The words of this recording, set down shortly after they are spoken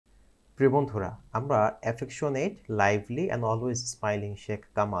প্রিয় বন্ধুরা, আমরা affectionate, lively and always smiling Sheikh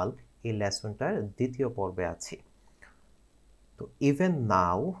Kamal এই লেসনটার দ্বিতীয় পর্বে আছি। তো ইভেন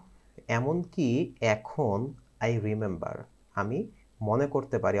নাও, এমনকি এখন, আই রিমেম্বার, আমি মনে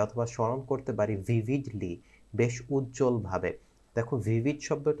করতে পারি অথবা স্মরণ করতে পারি ভিভিডলি, বেশ উজ্জ্বলভাবে। দেখো, ভিভিড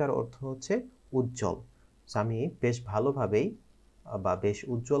শব্দটার অর্থ হচ্ছে উজ্জ্বল। সো আমি বেশ ভালোভাবেই বা বেশ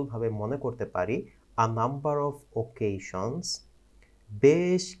উজ্জ্বলভাবে মনে করতে পারি আ নাম্বার অফ ওকেশনস,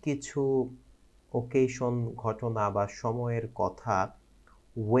 বেশ কিছু ওকেশন, ঘটনা বা সময়ের কথা,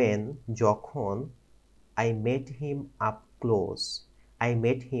 ওয়েন, যখন, I met him up close. I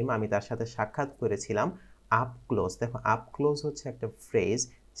met হিম, আমি তার সাথে সাক্ষাৎ করেছিলাম। আপ ক্লোজ, দেখো আপ ক্লোজ হচ্ছে একটা ফ্রেজ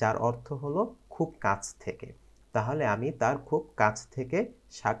যার অর্থ হলো খুব কাছ থেকে। তাহলে আমি তার খুব কাছ থেকে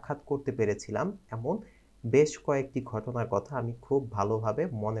সাক্ষাৎ করতে পেরেছিলাম এমন বেশ কয়েকটি ঘটনার কথা আমি খুব ভালোভাবে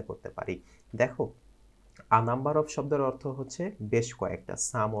মনে করতে পারি। দেখো, আ নাম্বার অফ শব্দের অর্থ হচ্ছে বেশ কয়েকটা,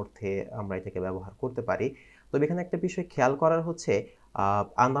 সাম অর্থে আমরা এটাকে ব্যবহার করতে পারি। তবে এখানে একটা বিষয় খেয়াল করার হচ্ছে,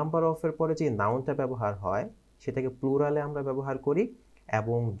 আ নাম্বার অফ এর পরে যে নাউনটা ব্যবহার হয় সেটাকে প্লুরালে আমরা ব্যবহার করি।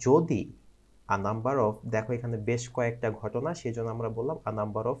 এবং যদি আ নাম্বার অফ, দেখো এখানে বেশ কয়েকটা ঘটনা, সেজন্য আমরা বললাম আ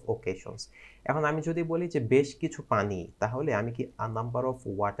নাম্বার অফ ওকেশনস। এখন আমি যদি বলি যে বেশ কিছু পানি, তাহলে আমি কি আ নাম্বার অফ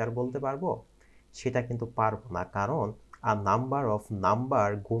ওয়াটার বলতে পারবো? সেটা কিন্তু পারবো না, কারণ আ নাম্বার অফ, নাম্বার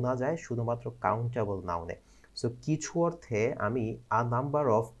গোনা যায় শুধুমাত্র কাউন্টেবল নাউনে। সো কিছু অর্থে আমি আ নাম্বার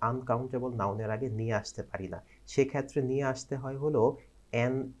অফ আনকাউন্টেবল নাউনের আগে নিয়ে আসতে পারি না। সেক্ষেত্রে নিয়ে আসতে হয় হলো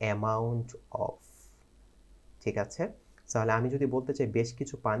অ্যান অ্যামাউন্ট অফ। ঠিক আছে? তাহলে আমি যদি বলতে চাই বেশ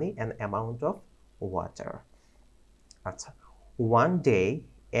কিছু পানি, অ্যান অ্যামাউন্ট অফ ওয়াটার। আচ্ছা, ওয়ান ডে,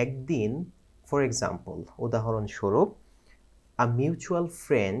 একদিন, ফর এক্সাম্পল, উদাহরণস্বরূপ, আ মিউচুয়াল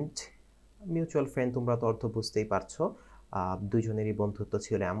ফ্রেন্ড। মিউচুয়াল ফ্রেন্ড তোমরা তো অর্থ বুঝতেই পারছো, দুজনেরই বন্ধুত্ব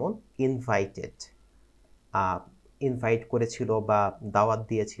ছিল এমন। ইনভাইটেড, ইনভাইট করেছিল বা দাওয়াত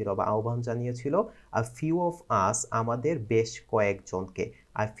দিয়েছিল বা আহ্বান জানিয়েছিল। আ ফিউ অফ আস, আমাদের বেশ কয়েকজনকে।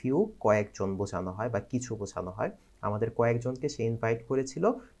 আ ফিউ কয়েকজন বোঝানো হয় বা কিছু বোঝানো হয়। আমাদের কয়েকজনকে সে ইনভাইট করেছিল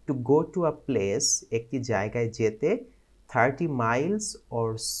to go to a place, একটি জায়গায় যেতে। 30 Miles or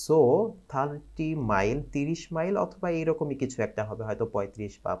so, 30 mile, 30 mile অথবা এইরকমই কিছু একটা হবে, হয়তো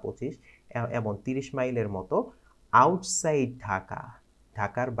 35 বা 25, এমন 30 মাইলের মতো। আউটসাইড ঢাকা,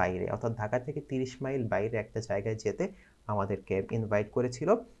 ঢাকার বাইরে, অর্থাৎ ঢাকা থেকে 30 মাইল বাইরে একটা জায়গায় যেতে আমাদেরকে ইনভাইট করেছিল।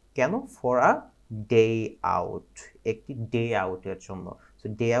 কেন? ফর আ ডে আউট, একটি ডে আউটের জন্য। সো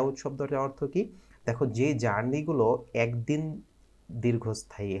ডে আউট শব্দটার অর্থ কি? দেখো, যে জার্নিগুলো একদিন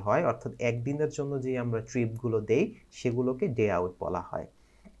দীর্ঘস্থায়ী হয়, অর্থাৎ একদিনের জন্য যে আমরা ট্রিপগুলো দেই, সেগুলোকে ডে আউট বলা হয়।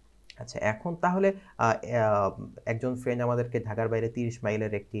 আচ্ছা, এখন তাহলে একজন ফ্রেন্ড আমাদেরকে ঢাকার বাইরে 30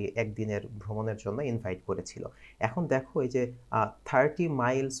 মাইলের একটি একদিনের ভ্রমণের জন্য ইনভাইট করেছিল। এখন দেখো, এই যে 30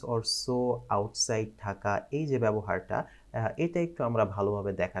 Miles or so outside Dhaka, এই যে ব্যবহারটা, এটা একটু আমরা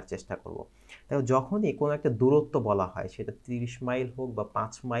ভালোভাবে দেখার চেষ্টা করব। দেখো, যখনই কোনো একটা দূরত্ব বলা হয়, সেটা 30 মাইল হোক বা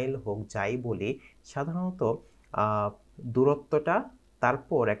 5 মাইল হোক, যাই বলি, সাধারণত আহ, দূরত্বটা,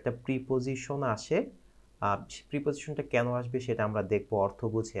 তারপর একটা প্রিপোজিশন আসে। প্রিপোজিশনটা কেন আসবে সেটা আমরা দেখব, অর্থ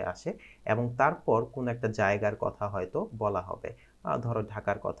বুঝে আসে। এবং তারপর কোন একটা জায়গার কথা হয়তো বলা হবে, ধরো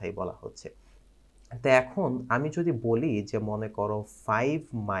ঢাকার কথাই বলা হচ্ছে। তো এখন আমি যদি বলি যে মনে করো 5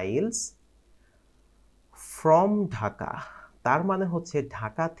 মাইলস ফ্রম ঢাকা, তার মানে হচ্ছে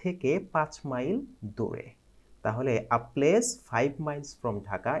ঢাকা থেকে 5 মাইল দূরে। তাহলে আ প্লেস 5 মাইলস ফ্রম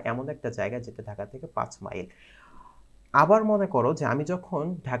ঢাকা, এমন একটা জায়গা যেটা ঢাকা থেকে 5 মাইল। আবার মনে করো যে আমি যখন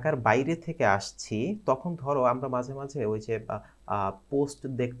ঢাকার বাইরে থেকে আসছি, তখন ধরো আমরা মাঝে মাঝে ওই যে পোস্ট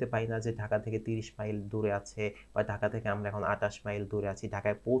দেখতে পাই না যে ঢাকা থেকে 30 মাইল দূরে আছে, বা ঢাকা থেকে আমরা এখন 28 মাইল দূরে আছি,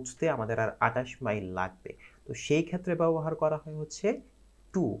 ঢাকায় পৌঁছতে আমাদের আর 28 মাইল লাগবে। তো সেই ক্ষেত্রে ব্যবহার করা হয় হচ্ছে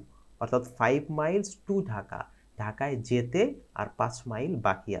টু, অর্থাৎ 5 মাইলস টু ঢাকা, ঢাকায় যেতে আর 5 মাইল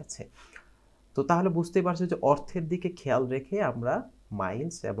বাকি আছে। তো তাহলে বুঝতেই পারছো যে অর্থের দিকে খেয়াল রেখে আমরা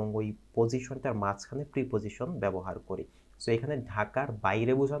মাইলস এবং ওই পজিশনটার মাঝখানে প্রিপজিশন ব্যবহার করি। সো এখানে ঢাকার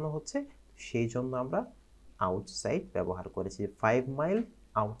বাইরে বোঝানো হচ্ছে, সেই জন্য আমরা আউটসাইড ব্যবহার করেছি। 5 মাইল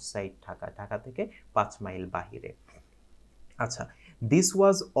আউটসাইড ঢাকা, ঢাকা থেকে 5 মাইল বাহিরে। আচ্ছা, this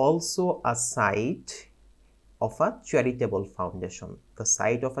was also a site of a charitable foundation. The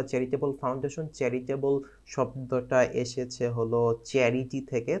site of a charitable foundation, charitable শব্দটা এসেছে হলো চ্যারিটি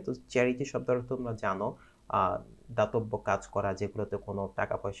থেকে। তো চ্যারিটি শব্দটা তোমরা জানো, দাতব্য কাজ করা, যেগুলোতে কোনো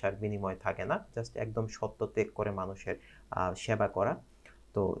টাকা পয়সার বিনিময় থাকে না, জাস্ট একদম সত্যত্যাগ করে মানুষের সেবা করা।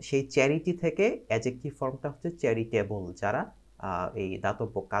 তো সেই চ্যারিটি থেকে অ্যাডজেক্টিভ ফর্মটা হচ্ছে চ্যারিটেবল, যারা এই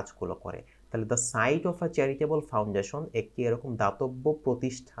দাতব্য কাজগুলো করে। তাহলে the site of a charitable foundation, একটি এরকম দাতব্য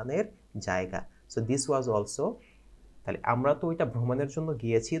প্রতিষ্ঠানের জায়গা। সো দিস ওয়াজ অলসো, তাহলে আমরা তো ওইটা ভ্রমণের জন্য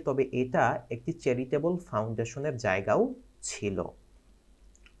গিয়েছি, তবে এটা একটি চ্যারিটেবল ফাউন্ডেশনের জায়গাও ছিল।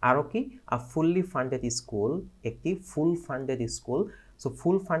 আরও কি, ফুললি ফান্ডেড স্কুল, একটি ফুল funded school. So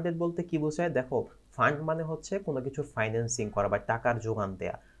full funded বলতে কি বোঝায়? দেখো, ফান্ড মানে হচ্ছে কোনো কিছুর ফাইন্যান্সিং করা বা টাকার যোগান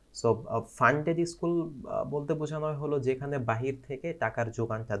দেয়া। সো ফান্ডেড স্কুল বলতে বোঝানো হলো যেখানে বাহির থেকে টাকার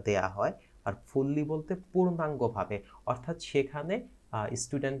যোগানটা দেয়া হয়। আর ফুললি বলতে পূর্ণাঙ্গভাবে, অর্থাৎ সেখানে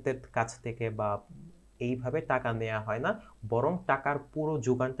স্টুডেন্টদের কাছ থেকে বা এইভাবে টাকা নেওয়া হয় না, বরং টাকার পুরো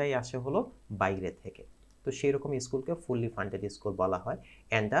যোগানটাই আসে হলো বাইরে থেকে। তো সেই রকম স্কুলকে ফুললি ফান্ডেড স্কুল বলা হয়।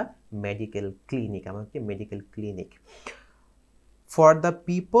 অ্যান্ড আ মেডিকেল ক্লিনিক, এমনকি medical clinic for the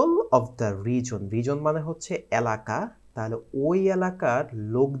people of the reason. Reason মানে হচ্ছে এলাকা, তাহলে ওই এলাকার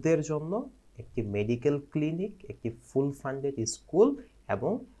লোকদের জন্য একটি মেডিকেল ক্লিনিক, একটি ফুল ফান্ডেড স্কুল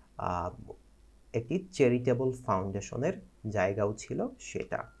এবং একটি চ্যারিটেবল ফাউন্ডেশনের জায়গাও ছিল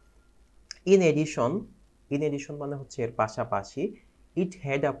সেটা। ইন এডিশন, ইন এডিশন মানে হচ্ছে এর পাশাপাশি, ইট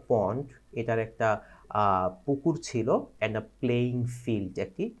হ্যাড আ পন্ড, এটার একটা পুকুর ছিল, অ্যান্ড আ প্লেয়িং ফিল্ড,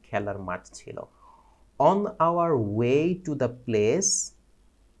 একটি খেলার মাঠ ছিল। On our way to the place,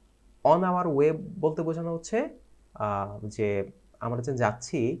 on our way বলতে বোঝানো হচ্ছে যে আমরা যে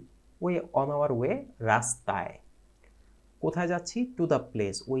যাচ্ছি, ওই অন আওয়ার ওয়ে রাস্তায়, কোথায় যাচ্ছি? টু দ্য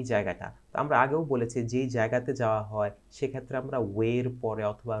প্লেস, ওই জায়গাটা। তো আমরা আগেও বলেছি যেই জায়গাতে যাওয়া হয় সেক্ষেত্রে আমরা ওয়ের পরে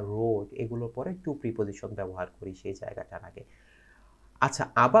অথবা রোড এগুলোর পরে টু প্রিপোজিশন ব্যবহার করি সেই জায়গাটার আগে। আচ্ছা,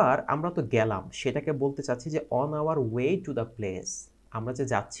 আবার আমরা তো গেলাম, সেটাকে বলতে চাচ্ছি যে on our way to the place, আমরা যে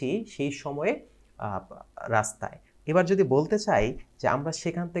যাচ্ছি সেই সময়ে রাস্তায়। এবার যদি বলতে চাই যে আমরা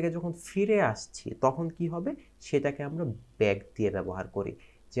সেখান থেকে যখন ফিরে আসছি তখন কি হবে, সেটাকে আমরা ব্যাক দিয়ে ব্যবহার করি,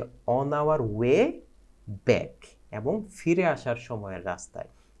 যে অন আওয়ার ওয়ে ব্যাক, এবং ফিরে আসার সময়ের রাস্তায়।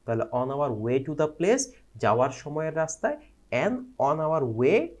 তাহলে on our way to the place, যাওয়ার সময়ের রাস্তায়, and on our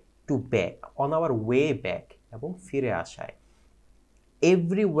way to back, on our way back, এবং ফিরে আসায়।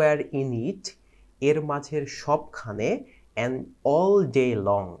 এভরিওয়্যার ইন ইট, এর মাঝের সবখানে, অ্যান্ড অল ডে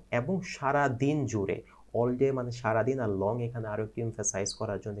লং, এবং সারা দিন জুড়ে। অল ডে মানে সারাদিন, আর লং এখানে আরও একটু এমফাসাইজ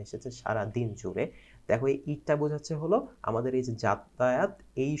করার জন্য এসেছে সারা দিন জুড়ে। দেখো এই ইটটা বোঝাচ্ছে হলো আমাদের এই যে যাতায়াত,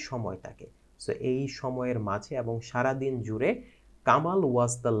 এই সময়টাকে। সো এই সময়ের মাঝে এবং সারা দিন জুড়ে, Kamal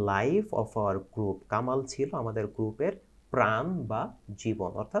was the life of our group, Kamal ছিল আমাদের গ্রুপের প্রাণ বা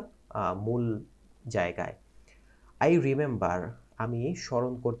জীবন, অর্থাৎ মূল জায়গায়। আই রিমেম্বার, আমি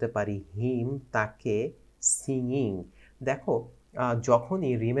স্মরণ করতে পারি, হিম, তাকে, সিঙ্গিং। দেখো,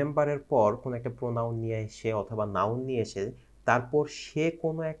 যখনই রিমেম্বারের পর কোনো একটা প্রোনাউন নিয়ে এসে অথবা নাউন নিয়ে এসে তারপর সে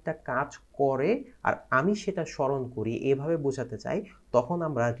কোনো একটা কাজ করে আর আমি সেটা স্মরণ করি, এভাবে বোঝাতে চাই, তখন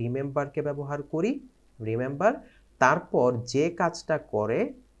আমরা রিমেম্বারকে ব্যবহার করি, রিমেম্বার। তারপর যে কাজটা করে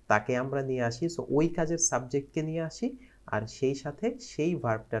তাকে আমরা নিয়ে আসি, সো ওই কাজের সাবজেক্টকে নিয়ে আসি, আর সেই সাথে সেই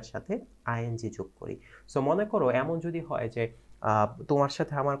ভার্বটার সাথে আইএনজি যোগ করি। সো মনে করো এমন যদি হয় যে তোমার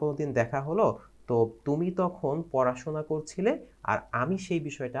সাথে আমার কোনোদিন দেখা হলো, তো তুমি তখন পড়াশোনা করছিলে আর আমি সেই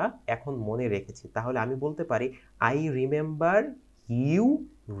বিষয়টা এখন মনে রেখেছি, তাহলে আমি বলতে পারি আই রিমেম্বার ইউ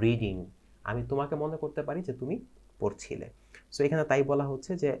রিডিং, আমি তোমাকে মনে করতে পারি যে তুমি পড়ছিলে। সো এখানে তাই বলা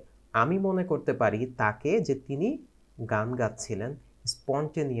হচ্ছে যে আমি মনে করতে পারি তাকে যে তিনি গান গাচ্ছিলেন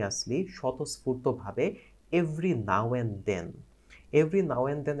স্পন্টেনিয়াসলি, স্বতঃস্ফূর্তভাবে, every now and then. Every now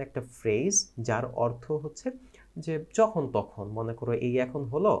and then একটা ফ্রেজ যার অর্থ হচ্ছে যে যখন তখন, মনে করো এই এখন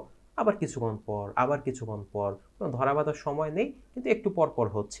হলো, আবার কিছুক্ষণ পর, আবার কিছুক্ষণ পর, কোনো ধরা বাঁধার সময় নেই, কিন্তু একটু পর পর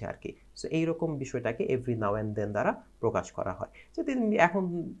হচ্ছে আর কি। সো এইরকম বিষয়টাকে এভরি নাও অ্যান্ড দেন দ্বারা প্রকাশ করা হয়, যে তিনি এখন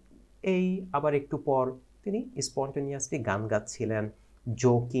এই, আবার একটু পর তিনি স্পন্টেনিয়াসলি গান গাচ্ছিলেন।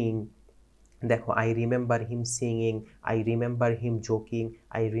 জোকিং, দেখো I remember him singing, I remember him joking,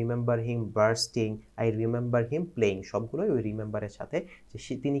 I remember him bursting, I remember him playing, সবগুলোই ওই রিমেম্বারের সাথে যে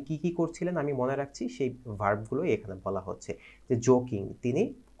তিনি কি কি করছিলেন আমি মনে রাখছি সেই ভার্বগুলোই এখানে বলা হচ্ছে। যে জোকিং, তিনি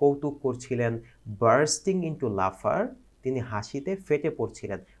কৌতুক করছিলেন। বার্স্টিং ইনটু লাফার, তিনি হাসিতে ফেটে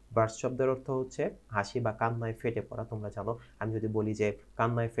পড়ছিলেন। বার্স্ট শব্দের অর্থ হচ্ছে হাসি বা কান্নায় ফেটে পড়া, তোমরা জানো। আমি যদি বলি যে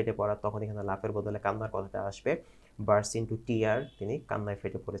কান্নায় ফেটে পড়া, তখন এখানে লাফের বদলে কান্নার কথাটা আসবে। বার্স্ট ইনটু টিয়ার, তিনি কান্নায়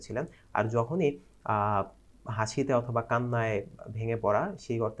ফেটে পড়েছিলেন। আর যখনই হাসিতে অথবা কান্নায় ভেঙে পড়া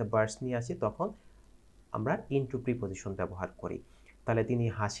সেই অর্থে বার্স্ট নিয়ে আসি, তখন আমরা ইনটু প্রিপোজিশন ব্যবহার করি। তাহলে তিনি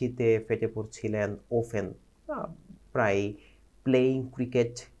হাসিতে ফেটে পড়ছিলেন ওফেন, প্রায়। প্লেয়িং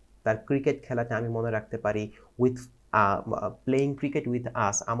ক্রিকেট, তার ক্রিকেট খেলাটা আমি মনে রাখতে পারি। With playing cricket with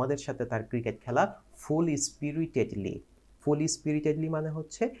us, আমাদের সাথে তার ক্রিকেট খেলা। ফুল স্পিরিটেডলি, ফুল স্পিরিটেডলি মানে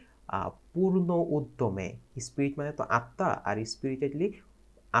হচ্ছে পূর্ণ উদ্যমে। স্পিরিট মানে তো আত্মা, আর স্পিরিটেডলি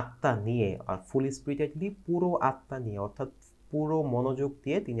আত্মা নিয়ে, আর ফুল স্পিরিটেডলি পুরো আত্মা নিয়ে, অর্থাৎ পুরো মনোযোগ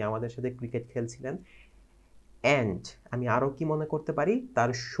দিয়ে তিনি আমাদের সাথে ক্রিকেট খেলছিলেন। অ্যান্ড আমি আরও কি মনে করতে পারি, তার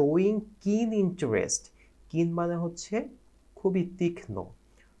শোয়িং কিন ইন্টারেস্ট, কিন মানে হচ্ছে খুবই তীক্ষ্ণ,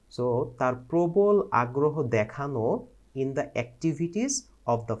 সো তার প্রবল আগ্রহ দেখানো in the activities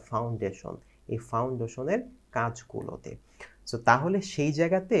of the foundation, এই ফাউন্ডেশনের কাজগুলোতে। সো তাহলে সেই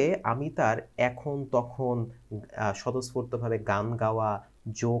জায়গাতে আমি তার এখন তখন স্বতঃস্ফূর্তভাবে গান গাওয়া,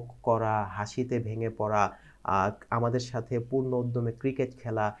 জোক করা, হাসিতে ভেঙে পড়া, আমাদের সাথে পূর্ণ উদ্যমে ক্রিকেট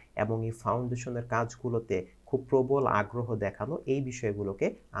খেলা এবং এই ফাউন্ডেশনের কাজগুলোতে খুব প্রবল আগ্রহ দেখানো, এই বিষয়গুলোকে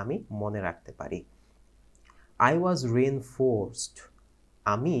আমি মনে রাখতে পারি। আই ওয়াজ রিইনফোর্সড,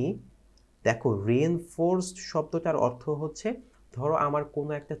 আমি, দেখো রিইনফোর্সড শব্দটার অর্থ হচ্ছে, ধরো আমার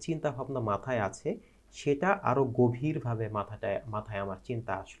কোনো একটা চিন্তা ভাবনা মাথায় আছে, সেটা আরো গভীরভাবে মাথায় আমার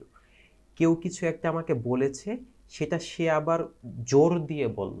চিন্তা আসলো। কেউ কিছু একটা আমাকে বলেছে, সেটা সে আবার জোর দিয়ে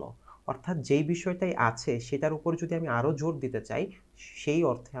বলল, অর্থাৎ যেই বিষয়টাই আছে সেটার উপর যদি আমি আরো জোর দিতে চাই, সেই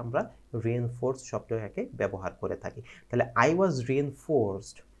অর্থে আমরা রিইনফোর্স শব্দটাকে ব্যবহার করে থাকি। তাহলে আই ওয়াজ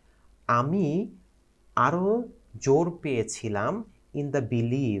রিইনফোর্সড, আমি আরো জোর পেয়েছিলাম ইন দ্য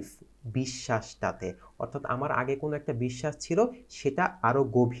বিলিভ, বিশ্বাসটাতে, অর্থাৎ আমার আগে কোনো একটা বিশ্বাস ছিল, সেটা আরো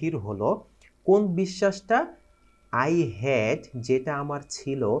গভীর হলো। কোন বিশ্বাসটা? আই হ্যাড, যেটা আমার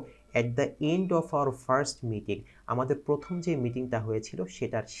ছিল at the end of our first meeting, আমাদের প্রথম যে মিটিংটা হয়েছিল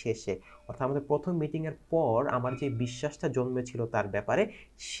সেটার শেষে, অর্থাৎ আমাদের প্রথম মিটিংয়ের পর আমার যে বিশ্বাসটা জন্মেছিল তার ব্যাপারে,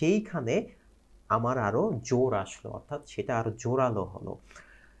 সেইখানে আমার আরো জোর আসলো, অর্থাৎ সেটা আরো জোরালো হলো।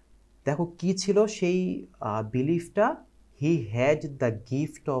 দেখো কি ছিল সেই বিলিফটা? He had the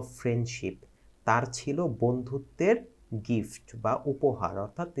gift of friendship, তার ছিল বন্ধুত্বের গিফট বা উপহার,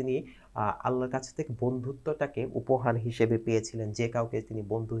 অর্থাৎ তিনি আল্লাহর কাছ থেকে বন্ধুত্বটাকে উপহার হিসেবে পেয়েছিলেন, যে কাউকে তিনি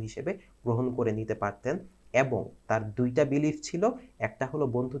বন্ধু হিসেবে গ্রহণ করে নিতে পারতেন। এবং তার দুইটা বিলিফ ছিল, একটা হলো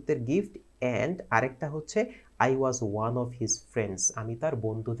বন্ধুত্বের গিফট, অ্যান্ড আরেকটা হচ্ছে I was one of his friends, আমি তার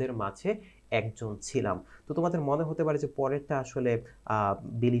বন্ধুদের মাঝে একজন ছিলাম। তো তোমাদের মনে হতে পারে যে পরেরটা আসলে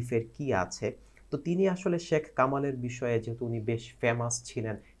বিলিফের কি আছে। তো তিনি আসলে শেখ কামালের বিষয়ে, যেহেতু উনি বেশ ফেমাস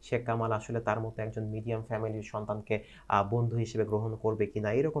ছিলেন, শেখ কামাল আসলে তার মতো একজন মিডিয়াম ফ্যামিলির সন্তানকে বন্ধু হিসেবে গ্রহণ করবে কিনা,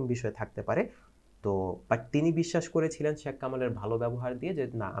 এরকম বিষয় থাকতে পারে। তো বাট তিনি বিশ্বাস করেছিলেন শেখ কামালের ভালো ব্যবহার দিয়ে যে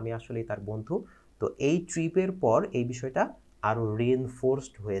না, আমি আসলেই তার বন্ধু। তো এই ট্রিপের পর এই বিষয়টা আরো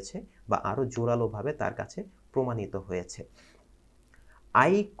রিইনফোর্সড হয়েছে বা আরো জোরালোভাবে তার কাছে প্রমাণিত হয়েছে।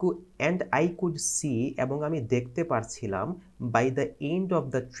 আই কুড সি, এবং আমি দেখতে পারছিলাম, by the end of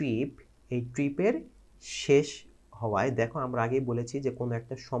the trip, এই ট্রিপের শেষ হওয়ায়, দেখো আমরা আগেই বলেছি যে কোনো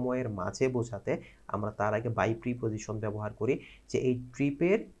একটা সময়ের মাঝে বোঝাতে আমরা তার আগে বাই প্রিপজিশন ব্যবহার করি, যে এই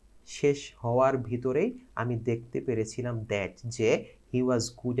ট্রিপের শেষ হওয়ার ভিতরেই আমি দেখতে পেরেছিলাম দ্যাট, যে হি ওয়াজ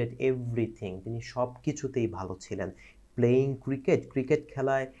গুড এট এভরিথিং, তিনি সব কিছুতেই ভালো ছিলেন। প্লেয়িং ক্রিকেট, ক্রিকেট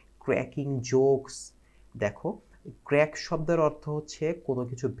খেলায়, ক্র্যাকিং জোকস, দেখো ক্র্যাক শব্দের অর্থ হচ্ছে কোনো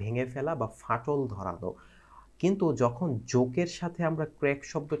কিছু ভেঙে ফেলা বা ফাটল ধরানো, কিন্তু যখন জোকের সাথে আমরা ক্র্যাক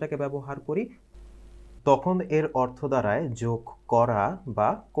শব্দটাকে ব্যবহার করি, তখন এর অর্থ দাঁড়ায় জোক করা বা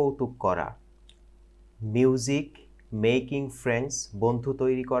কৌতুক করা। মিউজিক, মেকিং ফ্রেন্ডস, বন্ধু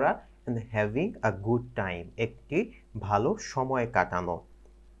তৈরি করা, and having a good time, একটি ভালো সময় কাটানো।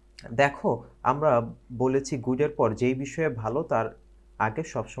 দেখো আমরা বলেছি গুডের পর যেই বিষয়ে ভালো তার আগে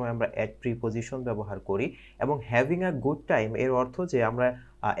সবসময় আমরা অ্যাট প্রিপজিশন ব্যবহার করি, এবং হ্যাভিং আ গুড টাইম এর অর্থ যে আমরা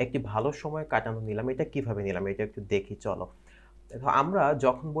একটি ভালো সময় কাটানো নিলাম। এটা কিভাবে নিলাম এটা একটু দেখি চলো। দেখো আমরা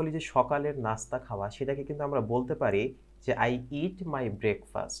যখন বলি যে সকালের নাস্তা খাওয়া, সেটাকে কিন্তু আমরা বলতে পারি যে আই ইট মাই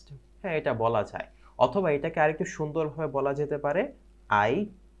ব্রেকফাস্ট, হ্যাঁ এটা বলা যায়। অথবা এটাকে আরেকটু সুন্দরভাবে বলা যেতে পারে আই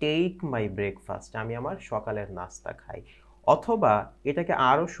টেক মাই ব্রেকফাস্ট, আমি আমার সকালের নাস্তা খাই। অথবা এটাকে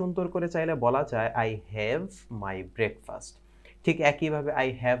আরো সুন্দর করে চাইলে বলা যায় আই হ্যাভ মাই ব্রেকফাস্ট। ঠিক একইভাবে আই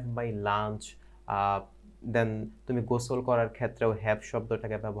হ্যাভ মাই লাঞ্চ, দেন তুমি গোসল করার ক্ষেত্রেও হ্যাভ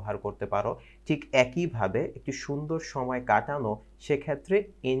শব্দটাকে ব্যবহার করতে পারো। ঠিক একইভাবে একটি সুন্দর সময় কাটানো, সেক্ষেত্রে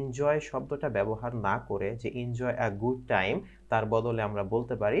এনজয় শব্দটা ব্যবহার না করে যে এনজয় আ গুড টাইম, তার বদলে আমরা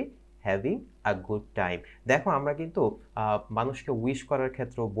বলতে পারি হ্যাভিং আ গুড টাইম। দেখো আমরা কিন্তু মানুষকে উইশ করার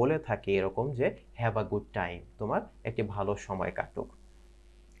ক্ষেত্রেও বলে থাকি এরকম যে হ্যাভ আ গুড টাইম, তোমার একটি ভালো সময় কাটুক।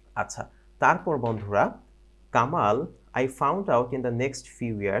 আচ্ছা, তারপর বন্ধুরা Kamal, I found out in the next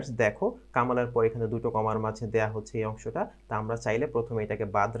few years, দেখো কামালের পর এখানে দুটো কমার মাঝে দেয়া হচ্ছে এই অংশটা, তা আমরা চাইলে প্রথমে এটাকে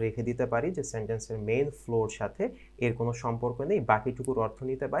বাদ রেখে দিতে পারি যে সেন্টেন্সের মেইন ফ্লোর সাথে এর কোনো সম্পর্ক নেই, বাকিটুকুর অর্থ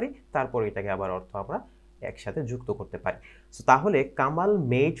নিতে পারি, তারপর এটাকে আবার অর্থ আমরা একসাথে যুক্ত করতে পারি। সো তাহলে কামাল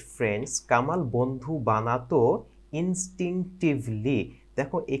মেড ফ্রেন্ডস, কামাল বন্ধু বানাতো ইনস্টিংটিভলি।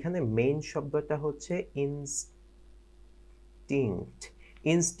 দেখো এখানে মেইন শব্দটা হচ্ছে ইনস্টিংক্ট।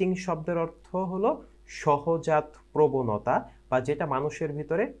 ইনস্টিংক্ট শব্দের অর্থ হলো সহজাত প্রবণতা, বা যেটা মানুষের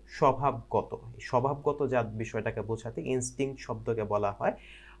ভিতরে স্বভাবগত, স্বভাবগত জাত বিষয়টাকে বোঝাতে ইনস্টিংক্ট শব্দকে বলা হয়।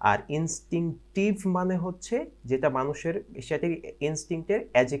 আর ইনস্টিংটিভ মানে হচ্ছে যেটা মানুষের, সেটা ইনস্টিংক্টের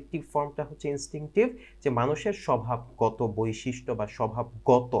অ্যাডজেক্টিভ ফর্মটা হচ্ছে ইনস্টিংটিভ, যে মানুষের স্বভাবগত বৈশিষ্ট্য বা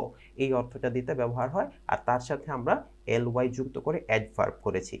স্বভাবগত, এই অর্থটা দিতে ব্যবহার হয়। আর তার সাথে আমরা ly যুক্ত করে অ্যাডভার্ব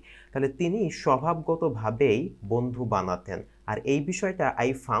করেছি, তাহলে তিনি স্বভাবগতভাবেই বন্ধু বানাতেন। আর এই বিষয়টা আই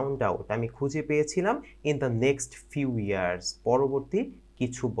ফাউন্ড আউট, আমি খুঁজে পেয়েছিলাম in the next few years, পরবর্তী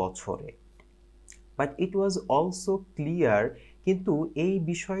কিছু বছরে। But it was also clear, কিন্তু এই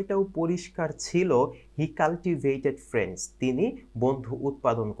বিষয়টাও পরিষ্কার ছিল, হি কাল্টিভেটেড ফ্রেন্ডস, তিনি বন্ধু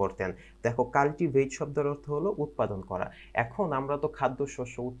উৎপাদন করতেন। দেখো, কাল্টিভেট শব্দের অর্থ হলো উৎপাদন করা। এখন আমরা তো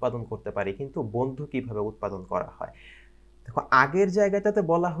খাদ্যশস্য উৎপাদন করতে পারি, কিন্তু বন্ধু কিভাবে উৎপাদন করা হয়? দেখো, আগের জায়গাটাতে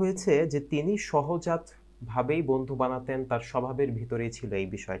বলা হয়েছে যে তিনি সহজাত ভাবেই বন্ধু বানাতেন, তার স্বভাবের ভিতরেই ছিল এই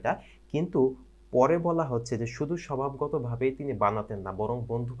বিষয়টা, কিন্তু পরে বলা হচ্ছে যে শুধু স্বভাবগতভাবেই তিনি বানাতেন না, বরং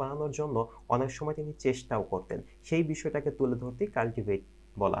বন্ধু বানানোর জন্য অনেক সময় তিনি চেষ্টাও করতেন। সেই বিষয়টাকে তুলে ধরতে কাল্টিভেট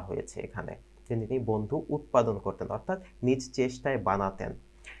বলা হয়েছে এখানে, তিনি বন্ধু উৎপাদন করতেন, অর্থাৎ নিজ চেষ্টায় বানাতেন।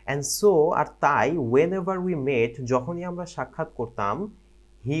 অ্যান্ড সো, আর তাই, ওয়েন এভার উই মেট, যখনই আমরা সাক্ষাৎ করতাম,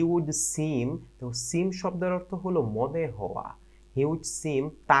 হি উড সিম, তো সিম শব্দের অর্থ হলো মনে হওয়া। হি উড সিম,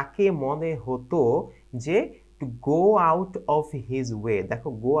 তাকে মনে হতো যে to go out of his way. দেখো,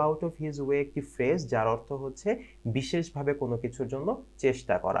 go out of his way একটি ফ্রেজ যার অর্থ হচ্ছে বিশেষভাবে কোনো কিছুর জন্য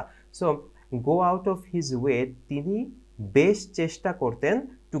চেষ্টা করা। So go out of his way, তিনি বেশ চেষ্টা করতেন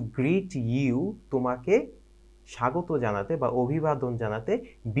টু গ্রিট ইউ, তোমাকে স্বাগত জানাতে বা অভিবাদন জানাতে,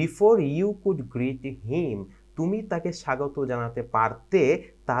 বিফোর ইউ কুড গ্রিট হিম, তুমি তাকে স্বাগত জানাতে পারতে,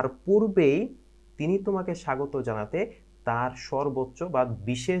 তার পূর্বেই তিনি তোমাকে স্বাগত জানাতে তার সর্বোচ্চ বা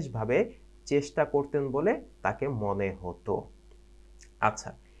বিশেষভাবে চেষ্টা করতেন বলে তাকে মনে হতো। আচ্ছা,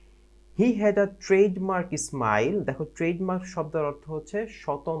 he had a trademark smile. দেখো, ট্রেডমার্ক শব্দের অর্থ হচ্ছে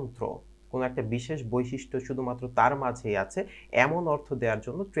স্বতন্ত্র, কোনো একটা বিশেষ বৈশিষ্ট্য শুধুমাত্র তার মাঝেই আছে, এমন অর্থ দেওয়ার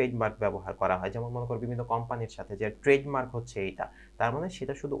জন্য ট্রেডমার্ক ব্যবহার করা হয়। যেমন মনে করো বিভিন্ন কোম্পানির সাথে যে ট্রেডমার্ক হচ্ছে এইটা, তার মানে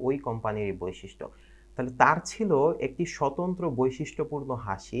সেটা শুধু ওই কোম্পানিরই বৈশিষ্ট্য। তাহলে তার ছিল একটি স্বতন্ত্র বৈশিষ্ট্যপূর্ণ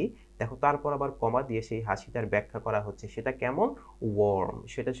হাসি। দেখো, তারপর আবার কমা দিয়ে সেই হাসিটার ব্যাখ্যা করা হচ্ছে, সেটা কেমন? ওয়ার্ম,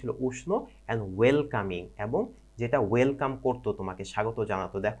 সেটা ছিল উষ্ণ, অ্যান্ড ওয়েলকামিং, এবং যেটা ওয়েলকাম করতো, তোমাকে স্বাগত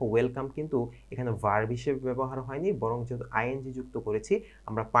জানাতো। দেখো, ওয়েলকাম কিন্তু এখানে ভার্ব হিসেবে ব্যবহার হয়নি, বরং যেহেতু আইএনজি যুক্ত করেছি,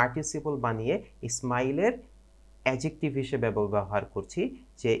 আমরা পার্টিসিপল বানিয়ে স্মাইলের অ্যাডজেক্টিভ হিসেবে ব্যবহার করছি,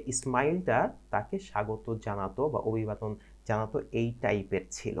 যে স্মাইলটা তাকে স্বাগত জানাতো বা অভিবাদন জানাতো, এই টাইপের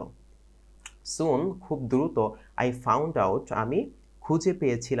ছিল। সুন, খুব দ্রুত, আই ফাউন্ড আউট, আমি খুঁজে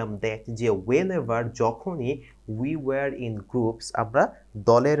পেয়েছিলাম, দ্যাট, যে ওয়েন এভার, যখনই, উই ওয়ার ইন গ্রুপস, আমরা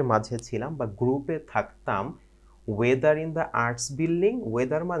দলের মাঝে ছিলাম বা গ্রুপে থাকতাম, weather in the arts building,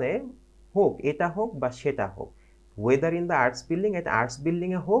 weather মানে হোক, এটা হোক বা সেটা হোক, weather in the arts building, এটা আর্টস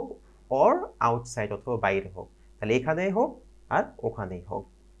বিল্ডিংয়ে হোক, অর আউটসাইড, অথবা বাইরে হোক, তাহলে এখানেই হোক আর ওখানেই হোক।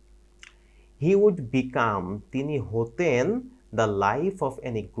 হি উড বিকাম, তিনি হতেন, the life of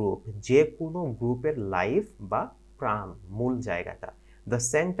any group, যে কোনো গ্রুপের লাইফ বা প্রাণ, মূল জায়গাটা। দ্য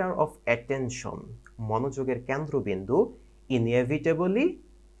সেন্টার অফ অ্যাটেনশন, মনোযোগের কেন্দ্রবিন্দু। ইনএভিটেবলি,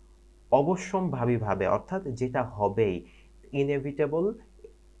 অবশ্যম্ভাবীভাবে, অর্থাৎ যেটা হবেই। ইনএভিটেবল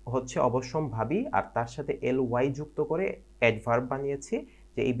হচ্ছে অবশ্যম্ভাবী, আর তার সাথে ly যুক্ত করে অ্যাডভার্ব বানিয়েছি,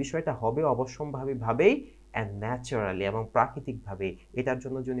 যে এই বিষয়টা হবে অবশ্যম্ভাবীভাবেই, অ্যান্ড ন্যাচারালি, এবং প্রাকৃতিকভাবে। এটার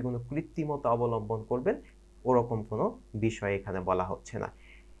জন্য যদি কোনো কৃত্রিমতা অবলম্বন করবেন, ওরকম কোনো বিষয় এখানে বলা হচ্ছে না।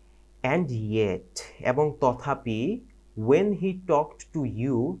 অ্যান্ড ইয়েট, এবং তথাপি, when he talked to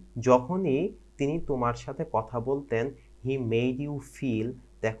you, যখনই তিনি তোমার সাথে কথা বলতেন, হি মেড ইউ ফিল।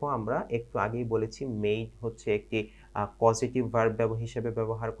 দেখো, আমরা একটু আগেই বলেছি মেড হচ্ছে একটি পজিটিভ ভার্ব হিসেবে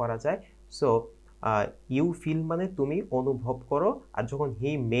ব্যবহার করা যায়। সো ইউ ফিল মানে তুমি অনুভব করো, আর যখন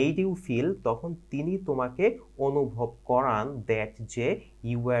হি মেড ইউ ফিল, তখন তিনি তোমাকে অনুভব করান, দ্যাট, যে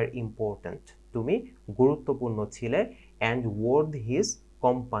ইউ আর ইম্পর্ট্যান্ট, তুমি গুরুত্বপূর্ণ ছিলে, অ্যান্ড ওয়ার্থ হিজ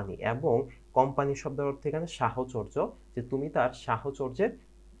কোম্পানি, এবং কোম্পানি শব্দের অর্থ এখানে সাহচর্য, যে তুমি তার সাহচর্যের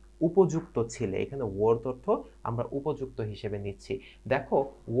উপযুক্ত ছিলে। এখানে ওয়ার্থ অর্থ আমরা উপযুক্ত হিসেবে নিচ্ছি। দেখো,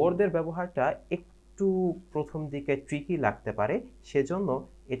 ওয়ার্থের ব্যবহারটা একটু প্রথম দিকে ট্রিকি লাগতে পারে, সেজন্য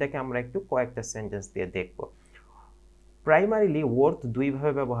এটাকে আমরা একটু কয়েকটা সেন্টেন্স দিয়ে দেখব। প্রাইমারিলি ওয়ার্থ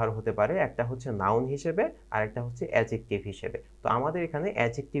দুইভাবে ব্যবহার হতে পারে, একটা হচ্ছে নাউন হিসেবে, আর একটা হচ্ছে অ্যাডজেক্টিভ হিসেবে। তো আমাদের এখানে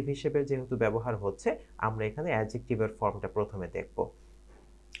অ্যাডজেক্টিভ হিসেবে যেহেতু ব্যবহার হচ্ছে, আমরা এখানে অ্যাডজেক্টিভের ফর্মটা প্রথমে দেখব।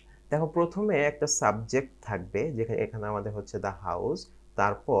 দেখো, প্রথমে একটা সাবজেক্ট থাকবে, যেখানে এখানে আমাদের হচ্ছে দ্য হাউস,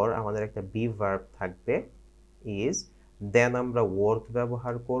 তারপর আমাদের একটা বি ভার্ব থাকবে, ইজ, দেন আমরা ওয়ার্থ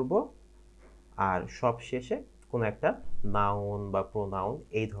ব্যবহার করব, আর সব শেষে কোনো একটা নাউন বা প্রোনাউন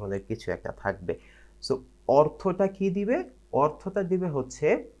এই ধরনের কিছু একটা থাকবে। সো অর্থটা কি দিবে? অর্থটা দিবে হচ্ছে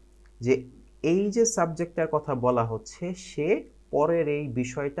যে এই যে সাবজেক্টটার কথা বলা হচ্ছে, সে পরের এই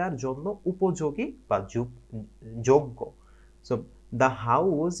বিষয়টার জন্য উপযোগী বা যোগ্য। So the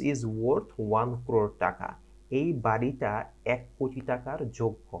house is worth 1 crore টাকা, এই বাড়িটা 1 কোটি টাকার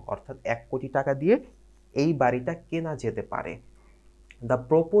যোগ্য, অর্থাৎ 1 কোটি টাকা দিয়ে এই বাড়িটা কেনা যেতে পারে। The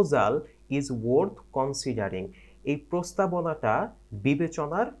proposal is worth considering, এই প্রস্তাবনাটা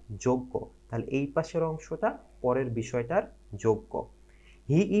বিবেচনার যোগ্য। তাহলে এই পাশের অংশটা পরের বিষয়টার যোগ্য।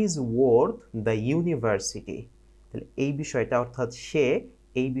 He is worth the university, তাহলে এই বিষয়টা অর্থাৎ সে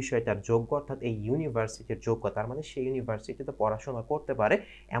এই বিষয়টার যোগ্য, অর্থাৎ এই ইউনিভার্সিটির যোগ্য, তার মানে সে ইউনিভার্সিটিতে পড়াশোনা করতে পারে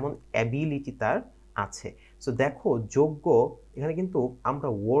এমন অ্যাবিলিটি তার আছে। সো দেখো যোগ্য, এখানে কিন্তু আমরা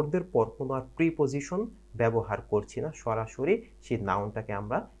ওয়ার্ডের পর কোনো আর প্রিপজিশন ব্যবহার করছি না, সরাসরি সেই নাউনটাকে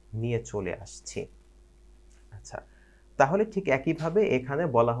আমরা নিয়ে চলে আসছি। আচ্ছা, তাহলে ঠিক একইভাবে এখানে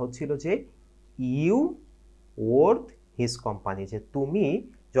বলা হচ্ছিল যে ইউ ওয়ার্থ হিজ কোম্পানি, যে তুমি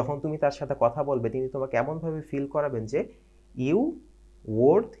যখন তুমি তার সাথে কথা বলবে তিনি তোমাকে এমনভাবে ফিল করাবেন যে ইউ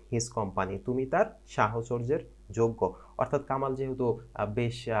ওয়ার্থ হিজ কোম্পানি, তুমি তার সাহচর্যের যোগ্য। অর্থাৎ কামাল যেহেতু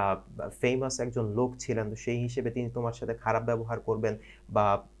বেশ ফেমাস একজন লোক ছিলেন, তো সেই হিসেবে তিনি তোমার সাথে খারাপ ব্যবহার করবেন বা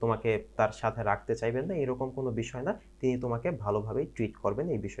তোমাকে তার সাথে রাখতে চাইবেন না, এরকম কোনো বিষয় না, তিনি তোমাকে ভালোভাবেই ট্রিট করবেন,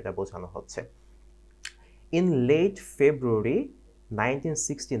 এই বিষয়টা বোঝানো হচ্ছে। ইন লেট ফেব্রুয়ারি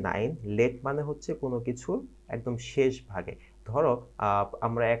 1969, লেট মানে হচ্ছে কোনো কিছুর একদম শেষ ভাগে। ধরো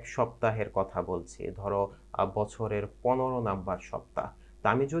আমরা এক সপ্তাহের কথা বলছি, ধরো বছরের 15 নাম্বার সপ্তাহ। তো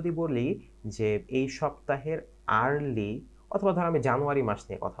আমি যদি বলি যে এই সপ্তাহের আর্লি, অথবা ধরো আমি জানুয়ারি মাস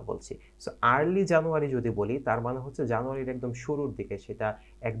নিয়ে কথা বলছি, সো আর্লি জানুয়ারি যদি বলি তার মানে হচ্ছে জানুয়ারির একদম শুরুর দিকে, সেটা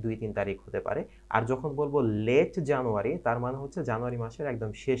 1, 2, 3 তারিখ হতে পারে। আর যখন বলবো লেট জানুয়ারি তার মানে হচ্ছে জানুয়ারি মাসের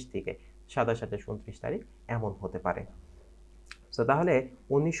একদম শেষ দিকে, 27, 29 তারিখ এমন হতে পারে। সো তাহলে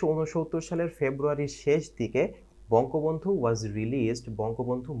 1969 সালের ফেব্রুয়ারির শেষ দিকে বঙ্গবন্ধু ওয়াজ রিলিজড,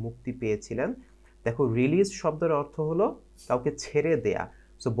 বঙ্গবন্ধু মুক্তি পেয়েছিলেন। দেখো রিলিজ শব্দের অর্থ হলো কাউকে ছেড়ে দেয়া।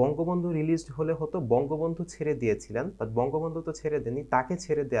 সো বঙ্গবন্ধু রিলিজড হলে হতো বঙ্গবন্ধু ছেড়ে দিয়েছিলেন, বাট বঙ্গবন্ধু তো ছেড়ে দেননি, তাকে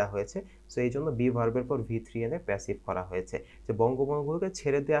ছেড়ে দেওয়া হয়েছে। সো এই জন্য বি ভার্বের পর V3 এনে প্যাসিভ করা হয়েছে, যে বঙ্গবন্ধুকে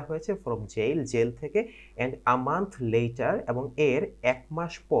ছেড়ে দেওয়া হয়েছে ফ্রম জেল, জেল থেকে। অ্যান্ড আ মান্থ লেটার, এবং এর 1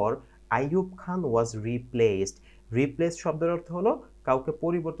 মাস পর আইয়ুব খান ওয়াজ রিপ্লেসড। রিপ্লেস শব্দের অর্থ হলো কাউকে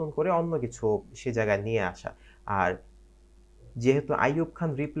পরিবর্তন করে অন্য কিছু সে জায়গায় নিয়ে আসা। আর যেহেতু আইয়ুব খান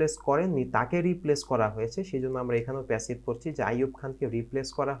রিপ্লেস করেননি, তাকে রিপ্লেস করা হয়েছে, সেই জন্য আমরা এখানেও প্যাসিভ করছি যে আইয়ুব খানকে রিপ্লেস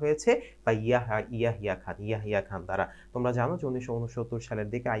করা হয়েছে বা ইয়াহিয়া খান দ্বারা। তোমরা জানো যে 1969 সালের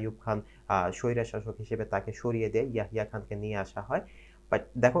দিকে আইয়ুব খান স্বৈরশাসক হিসেবে তাকে সরিয়ে দিয়ে ইয়াহিয়া খানকে নিয়ে আসা হয়। বাট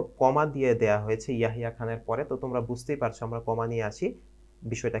দেখো কমা দিয়ে দেয়া হয়েছে ইয়াহিয়া খানের পরে, তো তোমরা বুঝতেই পারছো আমরা কমা নিয়ে আসি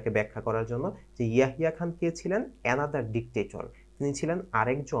বিষয়টাকে ব্যাখ্যা করার জন্য, যে ইয়াহিয়া খান কে ছিলেন? অ্যানাদার ডিকটেটর, তিনি ছিলেন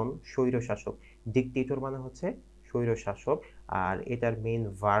আরেকজন স্বৈরশাসক। ডিকটেটর মানে হচ্ছে স্বৈরশাসক, আর এটার মেইন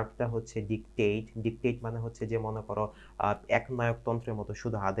ভার্বটা হচ্ছে ডিকটেট। ডিকটেট মানে হচ্ছে যে মনে করো একনায়কতন্ত্রের মতো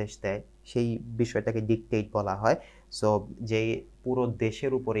শুধু আদেশ দেয়, সেই বিষয়টাকে ডিকটেট বলা হয়। সো যে পুরো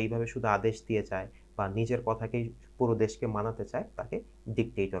দেশের উপর এইভাবে শুধু আদেশ দিয়ে যায় বা নিজের কথাকেই পুরো দেশকে মানাতে চায়, তাকে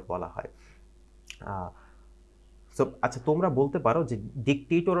ডিকটেটর বলা হয়। সো আচ্ছা, তোমরা বলতে পারো যে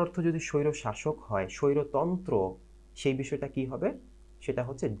ডিকটেটর অর্থ যদি স্বৈর শাসক হয়, স্বৈরতন্ত্র, সেই বিষয়টা কি হবে? সেটা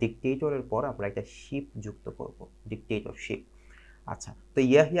হচ্ছে ডিকটেটরের পর আমরা একটা শিপ যুক্ত করব, ডিকটেটরশিপ। আচ্ছা, তো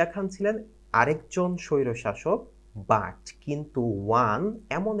ইয়াহিয়া খান ছিলেন আরেকজন স্বৈর শাসক, বাট কিন্তু ওয়ান,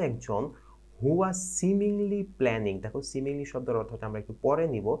 এমন একজন, হু ওয়াজ সিমিংলি প্ল্যানিং। দেখো সিমিংলি শব্দের অর্থটা আমরা একটু পরে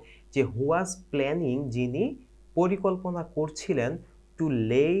নিব, যে হু ওয়াজ প্ল্যানিং, যিনি পরিকল্পনা করছিলেন, টু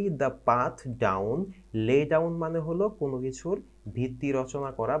লে the path down. Lay down মানে হলো কোনো কিছুর ভিত্তি রচনা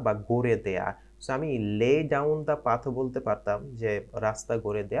করা বা গড়ে দেয়া। সো আমি লে ডাউন দ্য পাথ বলতে পারতাম যে রাস্তা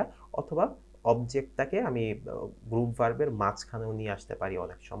গড়ে দেয়া, অথবা অবজেক্টটাকে আমি গ্রুপ ভার্বের মাঝখানেও নিয়ে আসতে পারি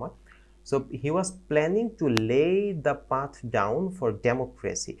অনেক সময়। So he was planning to লে the path down for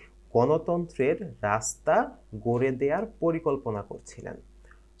democracy, গণতন্ত্রের রাস্তা গড়ে দেওয়ার পরিকল্পনা করছিলেন।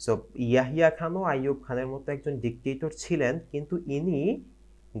 সো ইয়াহিয়া খানও আইয়ুব খানের মতো একজন ডিকটেটর ছিলেন, কিন্তু ইনি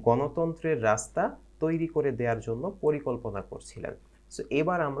গণতন্ত্রের রাস্তা তৈরি করে দেওয়ার জন্য পরিকল্পনা করছিলেন। সো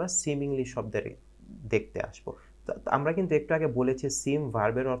এবার আমরা সিমিংলি শব্দের দেখতে আসব। আমরা কিন্তু একটু আগে বলেছি সিম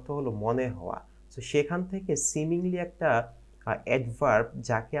ভার্বের অর্থ হলো মনে হওয়া। সো সেখান থেকে সিমিংলি একটা অ্যাডভার্ব,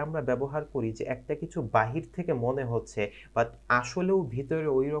 যাকে আমরা ব্যবহার করি যে একটা কিছু বাহির থেকে মনে হচ্ছে, বাট আসলেও ভিতরে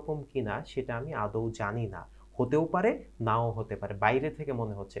ওই রকম কিনা সেটা আমি আদৌ জানি না, হতেও পারে নাও হতে পারে। বাইরে থেকে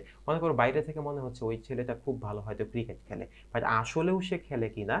মনে হচ্ছে, মনে করো বাইরে থেকে মনে হচ্ছে ওই ছেলেটা খুব ভালো হয়তো ক্রিকেট খেলে, বাট আসলেও সে খেলে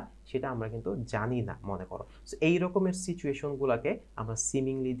কিনা সেটা আমরা কিন্তু জানি না, মনে করো। সো এই রকমের সিচুয়েশনগুলোকে আমরা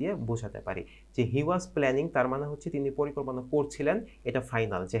সিমিংলি দিয়ে বোঝাতে পারি। যে হি ওয়াজ প্ল্যানিং তার মানে হচ্ছে তিনি পরিকল্পনা করছিলেন, এটা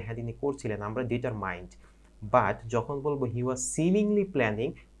ফাইনাল যে হ্যাঁ তিনি করছিলেন, আমরা ডিটারমাইন্ড। বাট যখন বলবো হি ওয়াজ সিমিংলি প্ল্যানিং,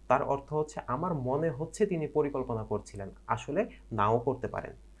 তার অর্থ হচ্ছে আমার মনে হচ্ছে তিনি পরিকল্পনা করছিলেন, আসলে নাও করতে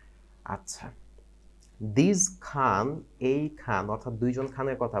পারেন। আচ্ছা, দিস খান, এই খান, অর্থাৎ দুইজন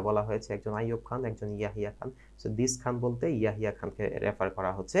খানের কথা বলা হয়েছে, একজন আইয়ুব খান, একজন ইয়াহিয়া খান। সো দিস খান বলতে ইয়াহিয়া খানকে রেফার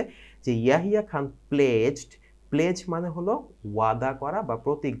করা হচ্ছে, যে ইয়াহিয়া খান প্লেজড, প্লেজ মানে হলো ওয়াদা করা বা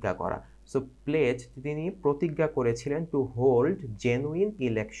প্রতিজ্ঞা করা। সো প্লেজ, তিনি প্রতিজ্ঞা করেছিলেন to hold genuine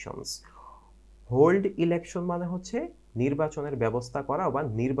elections. Hold election মানে হচ্ছে নির্বাচনের ব্যবস্থা করা বা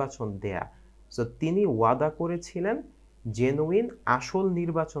নির্বাচন দেয়া। সো তিনি ওয়াদা করেছিলেন জেনুইন, আসল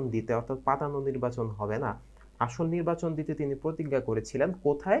নির্বাচন দিতে, অর্থাৎ পাতানো নির্বাচন হবে না, আসল নির্বাচন দিতে তিনি প্রতিজ্ঞা করেছিলেন।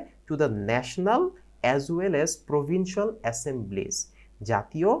 কোথায়? To the national as well as provincial Assembly's,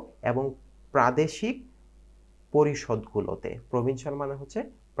 জাতীয় এবং প্রাদেশিক পরিষদগুলোতে। প্রভিনশিয়াল মানে হচ্ছে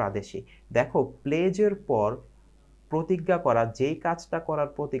প্রাদেশিক। দেখো, প্লেজের পর প্রতিজ্ঞা করা, যেই কাজটা করার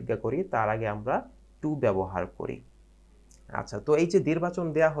প্রতিজ্ঞা করি তার আগে আমরা টু ব্যবহার করি। আচ্ছা, তো এই যে নির্বাচন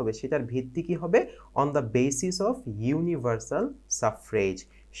দেয়া হবে সেটার ভিত্তি কি হবে? On the basis of universal সাফ্রেজ,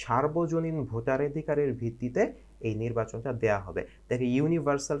 সার্বজনীন ভোটাধিকারের ভিত্তিতে এই নির্বাচনটা দেয়া হবে। দেখো,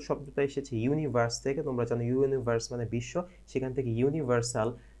 ইউনিভার্সাল শব্দটা এসেছে ইউনিভার্স থেকে, তোমরা জানো ইউনিভার্স মানে বিশ্ব, সেখান থেকে ইউনিভার্সাল,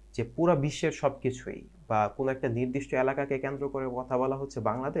 যে পুরো বিশ্বের সবকিছুই বা কোনো একটা নির্দিষ্ট এলাকাকে কেন্দ্র করে কথা বলা হচ্ছে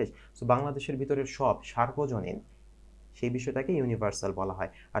বাংলাদেশ, তো বাংলাদেশের ভিতরে সব সার্বজনীন, সেই বিষয়টাকে ইউনিভার্সাল বলা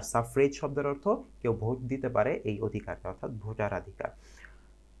হয়। আর সাফ্রেজ শব্দের অর্থ কেউ ভোট দিতে পারে, এই অধিকারটা, অর্থাৎ ভোটাধিকার।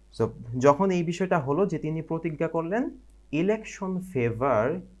 সো যখন এই বিষয়টা হলো যে তিনি প্রতিজ্ঞা করলেন, ইলেকশন ফেভার,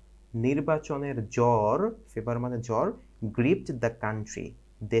 নির্বাচনের জ্বর, ফেভার মানে জ্বর, গ্রিপড দ্য কান্ট্রি,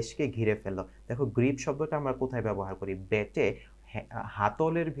 দেশকে ঘিরে ফেললো। দেখো, গ্রিপ শব্দটা আমরা কোথায় ব্যবহার করি? বেটে,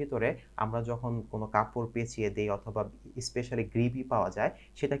 হাতলের ভিতরে আমরা যখন কোনো কাপড় পেঁচিয়ে দেই অথবা স্পেশালি গ্রিপই পাওয়া যায়,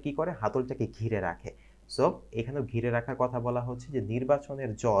 সেটা কি করে? হাতলটাকে ঘিরে রাখে। সো এখানে ঘিরে রাখার কথা বলা হচ্ছে, যে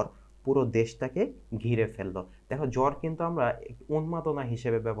নির্বাচনের জ্বর পুরো দেশটাকে ঘিরে ফেললো। দেখো, জ্বর কিন্তু আমরা উন্মাদনা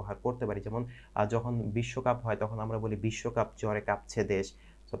হিসেবে ব্যবহার করতে পারি, যেমন যখন বিশ্বকাপ হয় তখন আমরা বলি বিশ্বকাপ জ্বরে কাঁপছে দেশ।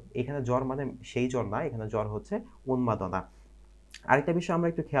 তো এখানে জ্বর মানে সেই জ্বর না, এখানে জ্বর হচ্ছে উন্মাদনা। আরেকটা বিষয় আমরা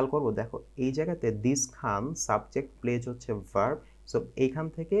একটু খেয়াল করব, দেখো এই জায়গাতে দিস খান সাবজেক্ট, প্লেজ হচ্ছে ভার্ব। সো এইখান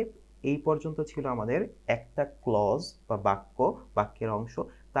থেকে এই পর্যন্ত ছিল আমাদের একটা ক্লজ বা বাক্য, বাক্যের অংশ।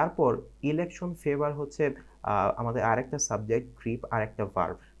 তারপর ইলেকশন ফেভার হচ্ছে আমাদের আরেকটা সাবজেক্ট, গ্রিপ আরেকটা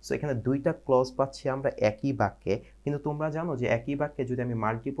ভার্ব। সো এখানে দুইটা ক্লজ পাচ্ছি আমরা একই বাক্যে। কিন্তু তোমরা জানো যে একই বাক্যে যদি আমি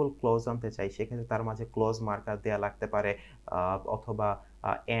মাল্টিপল ক্লজ আনতে চাই, সেক্ষেত্রে তার মাঝে ক্লজ মার্কার দেওয়া লাগতে পারে, অথবা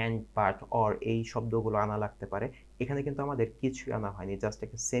অ্যান্ড, বাট, অর এই শব্দগুলো আনা লাগতে পারে। এখানে কিন্তু আমাদের কিছুই আনা হয়নি, জাস্ট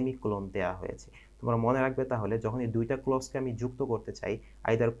একটা সেমিকোলন দেওয়া হয়েছে। তোমরা মনে রাখবে তাহলে, যখন এই দুইটা ক্লজকে আমি যুক্ত করতে চাই,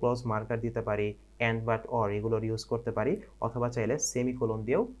 আইদার ক্লজ মার্কার দিতে পারি, অ্যান্ড, বাট, অর এগুলোর ইউজ করতে পারি, অথবা চাইলে সেমিকোলন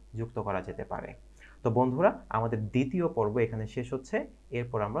দিয়েও যুক্ত করা যেতে পারে। তো বন্ধুরা, আমাদের দ্বিতীয় পর্ব এখানে শেষ হচ্ছে,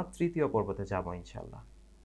 এরপর আমরা তৃতীয় পর্বতে যাব ইনশাআল্লাহ।